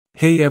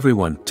Hey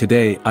everyone,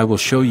 today I will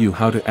show you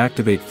how to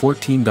activate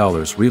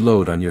 $14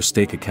 reload on your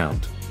stake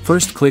account.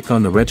 First click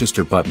on the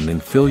register button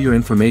and fill your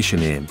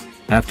information in.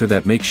 After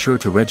that make sure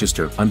to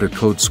register under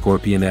code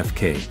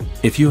ScorpionFK.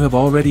 If you have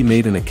already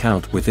made an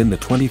account within the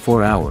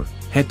 24-hour,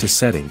 head to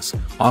settings,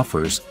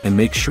 offers and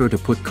make sure to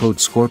put code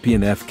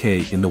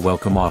ScorpionFK in the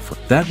welcome offer.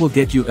 That will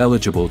get you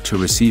eligible to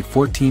receive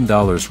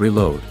 $14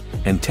 reload,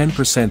 and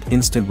 10%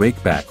 instant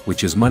rakeback,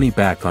 which is money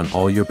back on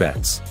all your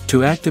bets.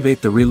 To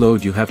activate the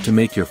reload you have to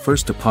make your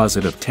first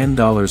deposit of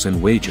 $10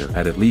 and wager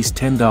at least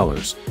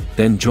 $10,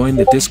 then join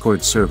the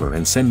Discord server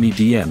and send me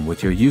DM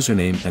with your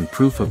username and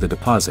proof of the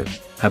deposit.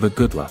 Have a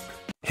good luck.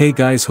 Hey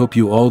guys, hope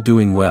you all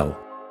doing well.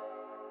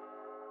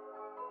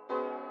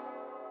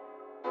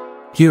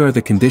 Here are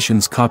the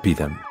conditions, copy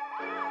them.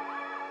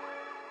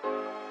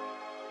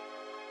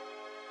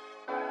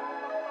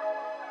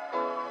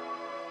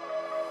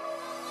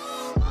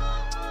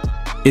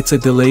 It's a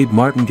delayed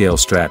martingale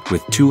strat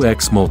with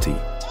 2x multi.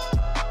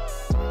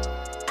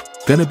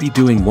 Gonna be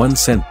doing 1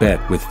 cent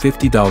bet with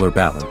 $50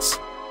 balance.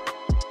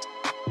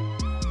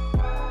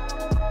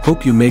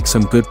 Hope you make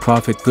some good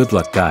profit. Good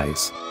luck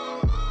guys.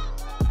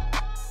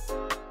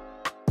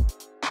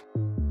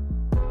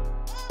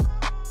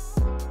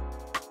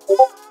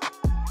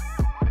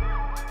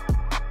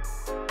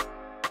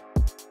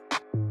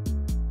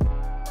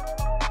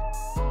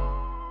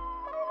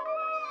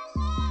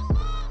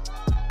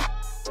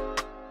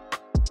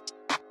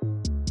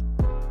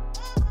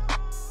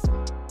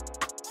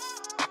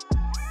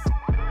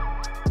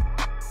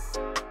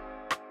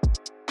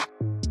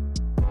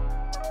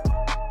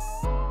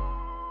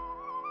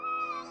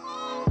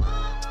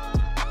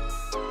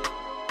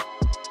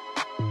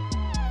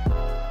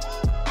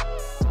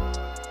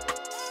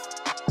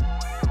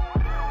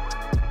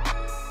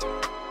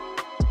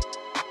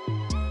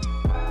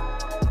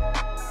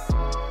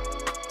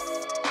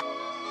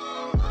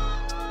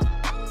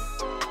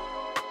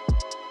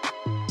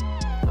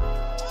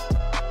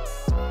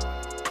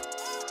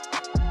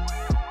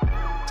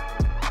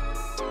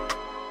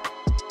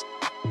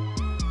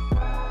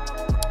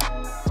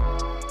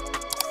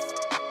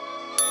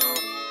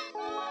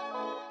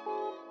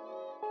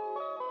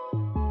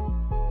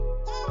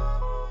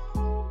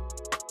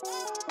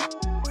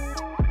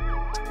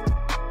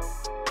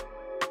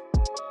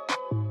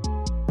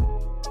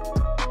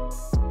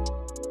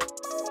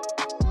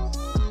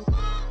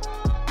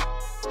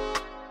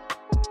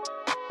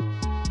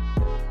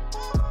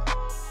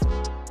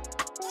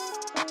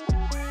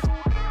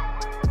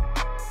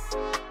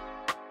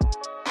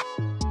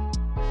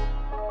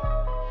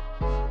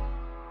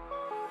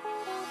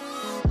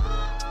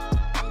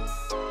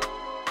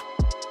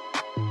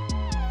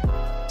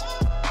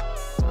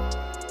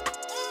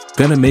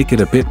 Gonna make it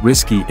a bit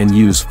risky and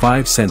use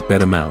 5 cent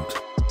bet amount.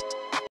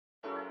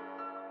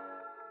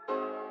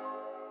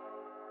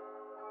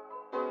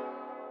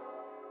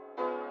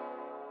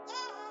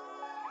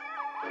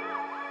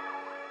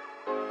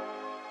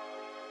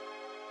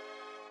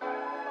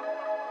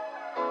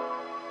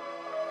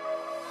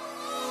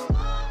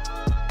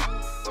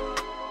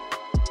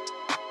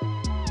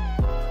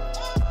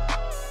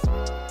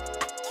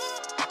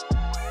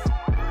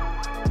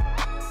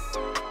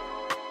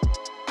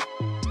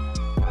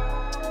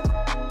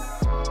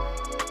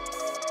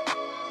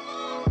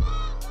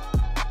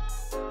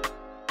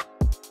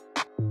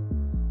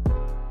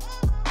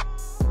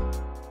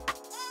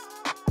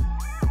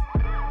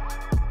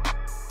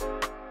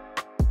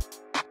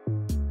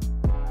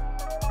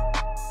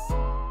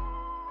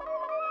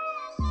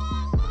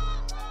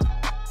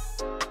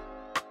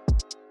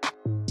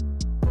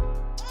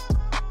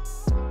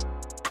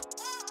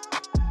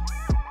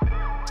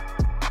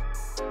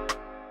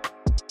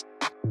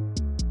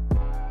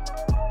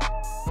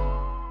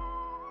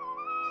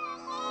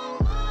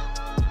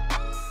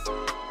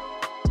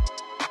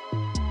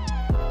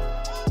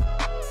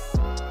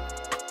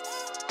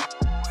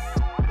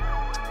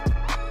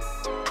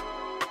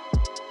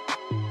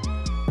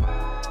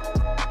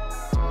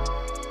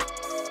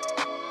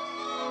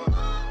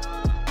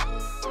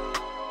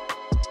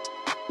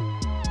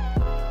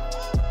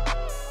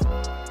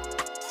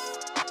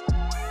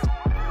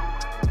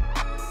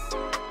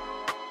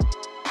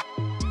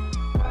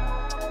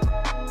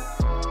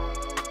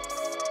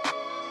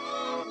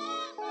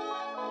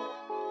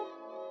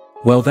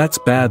 Well, that's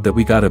bad that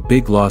we got a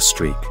big loss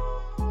streak.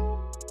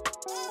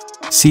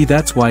 See,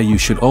 that's why you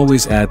should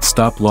always add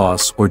stop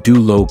loss or do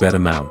low bet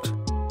amount.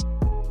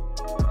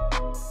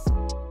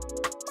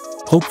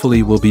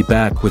 Hopefully we'll be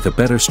back with a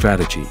better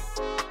strategy.